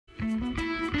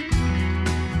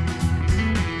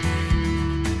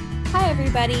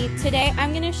everybody. Today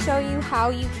I'm going to show you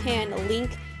how you can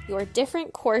link your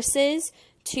different courses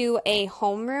to a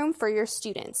homeroom for your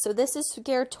students. So this is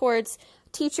geared towards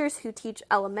teachers who teach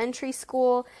elementary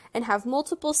school and have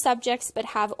multiple subjects but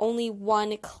have only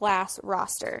one class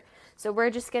roster. So we're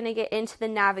just going to get into the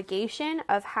navigation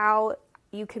of how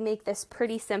you can make this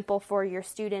pretty simple for your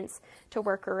students to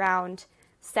work around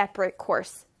separate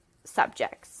course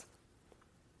subjects.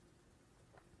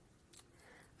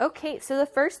 Okay, so the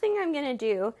first thing I'm going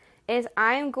to do is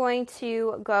I'm going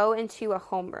to go into a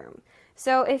homeroom.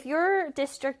 So if your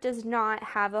district does not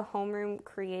have a homeroom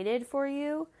created for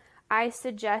you, I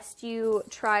suggest you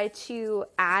try to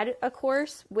add a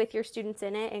course with your students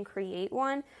in it and create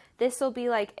one. This will be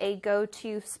like a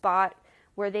go-to spot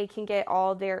where they can get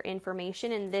all their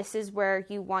information, and this is where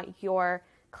you want your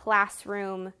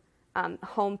classroom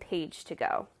homepage to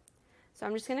go. So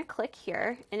I'm just going to click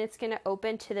here, and it's going to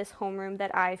open to this homeroom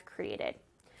that I've created.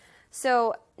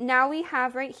 So now we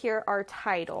have right here our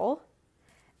title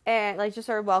and like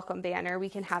just our welcome banner. We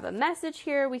can have a message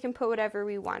here. We can put whatever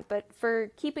we want, but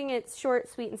for keeping it short,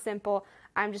 sweet, and simple,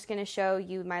 I'm just going to show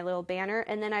you my little banner.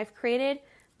 And then I've created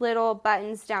little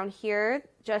buttons down here,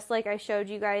 just like I showed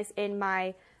you guys in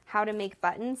my how to make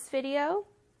buttons video.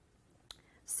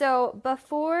 So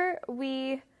before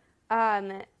we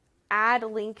add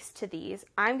links to these,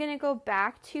 I'm going to go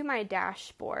back to my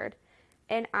dashboard,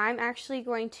 and I'm actually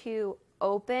going to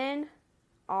open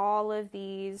all of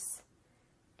these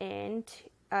in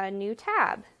a new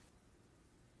tab.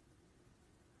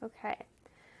 Okay,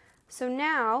 so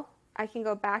now I can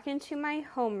go back into my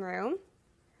homeroom.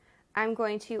 I'm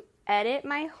going to edit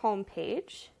my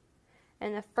homepage,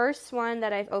 and the first one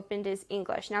that I've opened is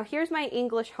English. Now here's my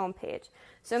English homepage.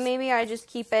 So maybe I just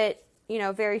keep it, you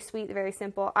know, very sweet, very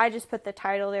simple. I just put the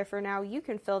title there for now. You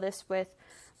can fill this with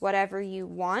whatever you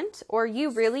want, or you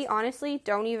really honestly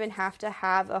don't even have to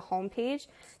have a homepage.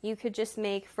 You could just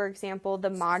make, for example, the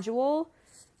module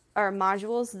or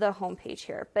modules the homepage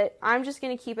here. But I'm just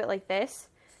going to keep it like this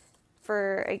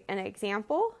for an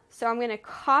example. So I'm going to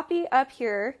copy up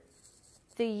here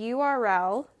the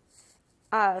URL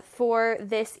for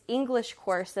this English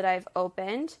course that I've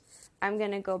opened. I'm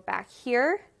going to go back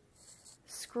here,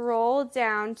 scroll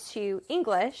down to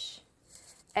English,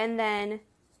 and then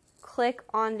click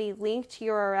on the linked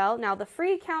URL. Now the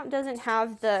free account doesn't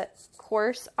have the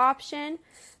course option,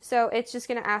 so it's just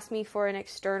going to ask me for an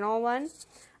external one.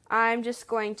 I'm just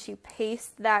going to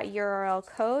paste that URL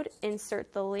code,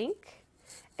 insert the link,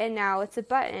 and now it's a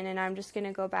button, and I'm just going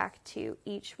to go back to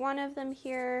each one of them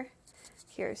here.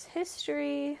 Here's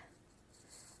history,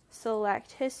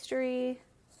 select history,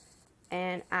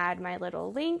 and add my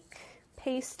little link.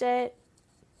 Paste it,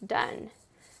 done.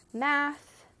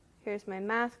 Math, here's my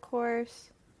math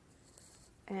course,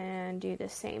 and do the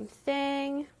same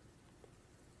thing.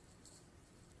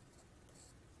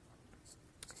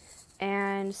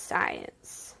 And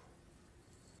science.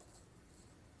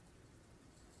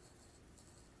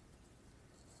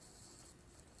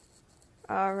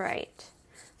 All right,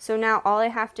 so now all I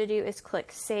have to do is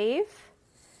click save.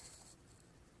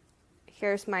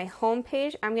 Here's my home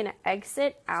page. I'm going to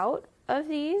exit out of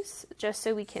these just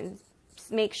so we can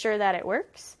make sure that it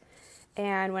works.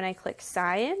 And when I click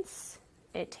science,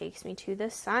 it takes me to the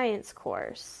science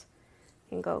course.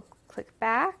 You can go click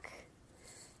back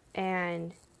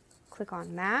and click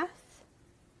on math.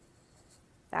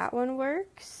 That one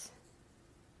works.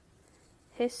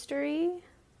 History.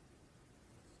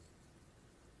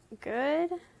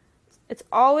 Good. It's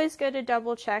always good to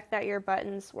double check that your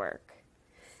buttons work.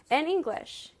 And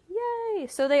English. Yay!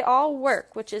 So they all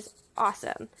work, which is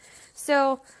awesome.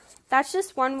 So that's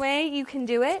just one way you can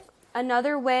do it.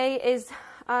 Another way is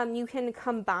you can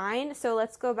combine. So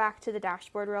let's go back to the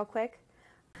dashboard real quick.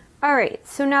 All right,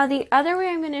 so now the other way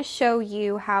I'm going to show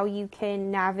you how you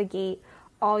can navigate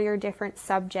all your different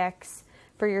subjects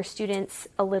for your students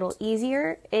a little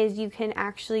easier is you can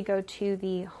actually go to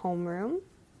the homeroom.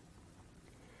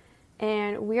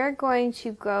 And we are going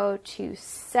to go to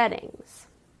settings.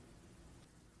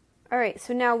 All right,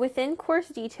 so now within course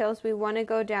details, we want to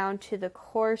go down to the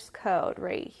course code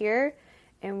right here,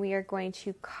 and we are going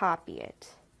to copy it.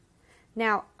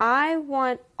 Now, I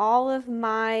want all of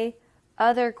my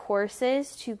other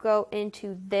courses to go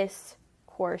into this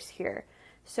course here.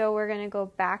 So we're going to go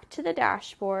back to the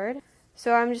dashboard.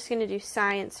 So I'm just going to do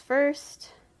science first.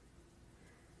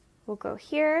 We'll go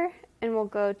here, and we'll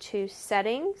go to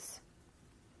settings.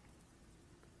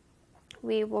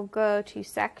 We will go to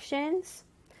sections.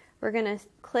 We're going to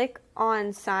click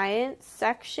on science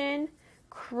section,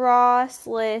 cross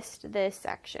list this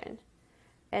section,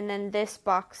 and then this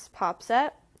box pops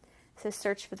up. says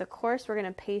search for the course. We're going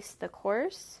to paste the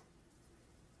course.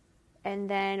 And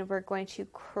then we're going to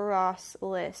cross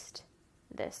list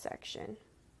this section.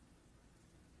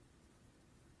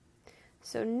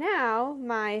 So now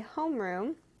my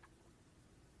homeroom,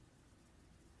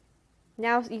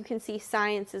 now you can see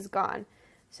science is gone.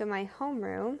 So my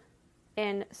homeroom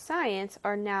and science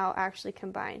are now actually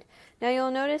combined. Now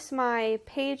you'll notice my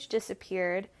page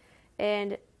disappeared,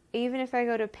 and even if I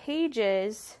go to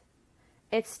pages,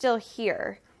 it's still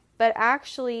here. But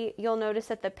actually, you'll notice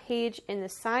that the page in the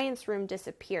science room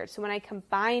disappeared. So when I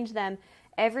combined them,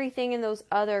 everything in those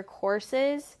other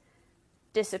courses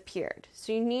disappeared.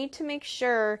 So you need to make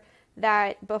sure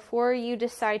that before you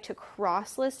decide to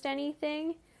cross-list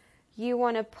anything, you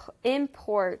want to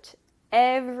import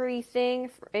everything.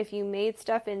 If you made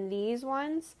stuff in these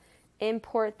ones,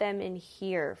 import them in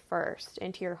here first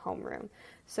into your homeroom.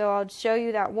 So I'll show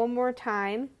you that one more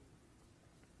time.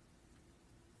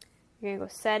 You're going to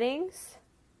go Settings,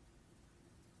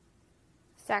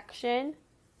 Section,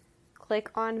 click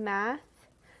on Math.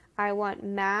 I want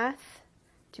Math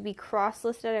to be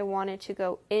cross-listed. I want it to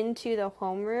go into the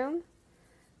homeroom.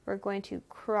 We're going to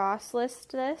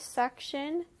cross-list this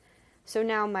section. So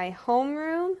now my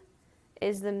homeroom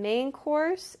is the main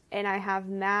course, and I have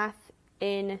Math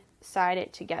inside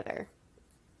it together.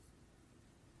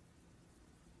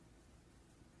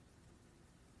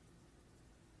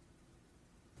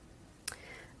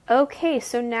 Okay,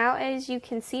 so now as you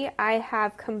can see, I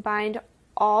have combined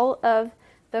all of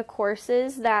the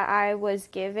courses that I was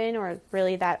given, or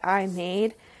really that I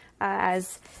made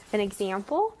as an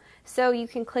example. So you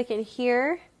can click in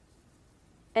here,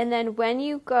 and then when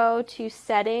you go to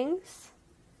Settings,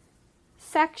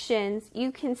 Sections,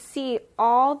 you can see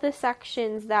all the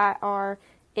sections that are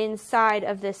inside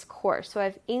of this course. So I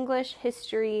have English,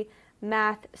 History,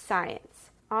 Math,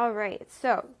 Science. All right,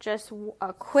 so just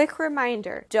a quick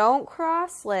reminder, don't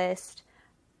cross-list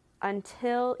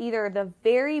until either the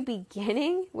very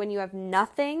beginning when you have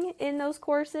nothing in those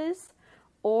courses,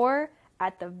 or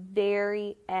at the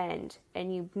very end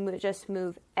and you just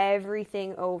move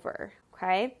everything over,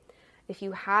 okay? If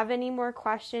you have any more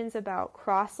questions about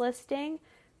cross-listing,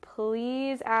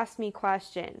 please ask me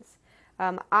questions.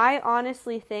 I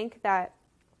honestly think that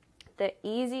the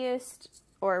easiest,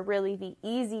 or really the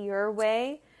easier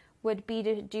way, would be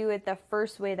to do it the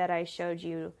first way that I showed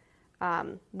you,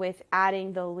 with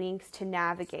adding the links to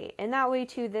navigate. And that way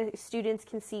too, the students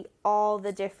can see all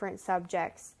the different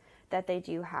subjects that they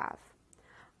do have.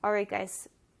 All right, guys,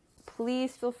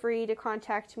 please feel free to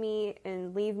contact me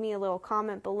and leave me a little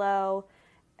comment below.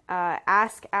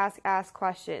 Ask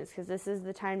questions, because this is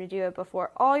the time to do it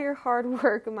before all your hard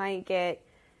work might get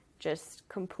just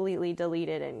completely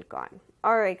deleted and gone.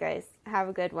 All right, guys, have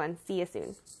a good one. See you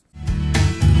soon.